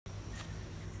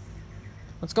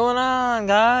What's going on,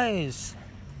 guys?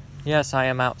 Yes, I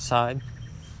am outside.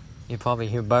 You probably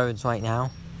hear birds right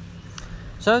now.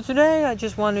 So today I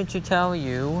just wanted to tell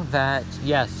you that,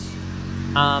 yes,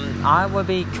 I will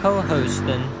be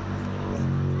co-hosting,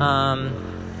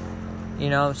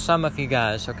 some of you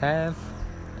guys, okay?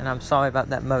 And I'm sorry about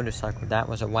that motorcycle. That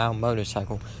was a wild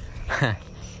motorcycle.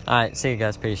 Alright, see you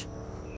guys. Peace.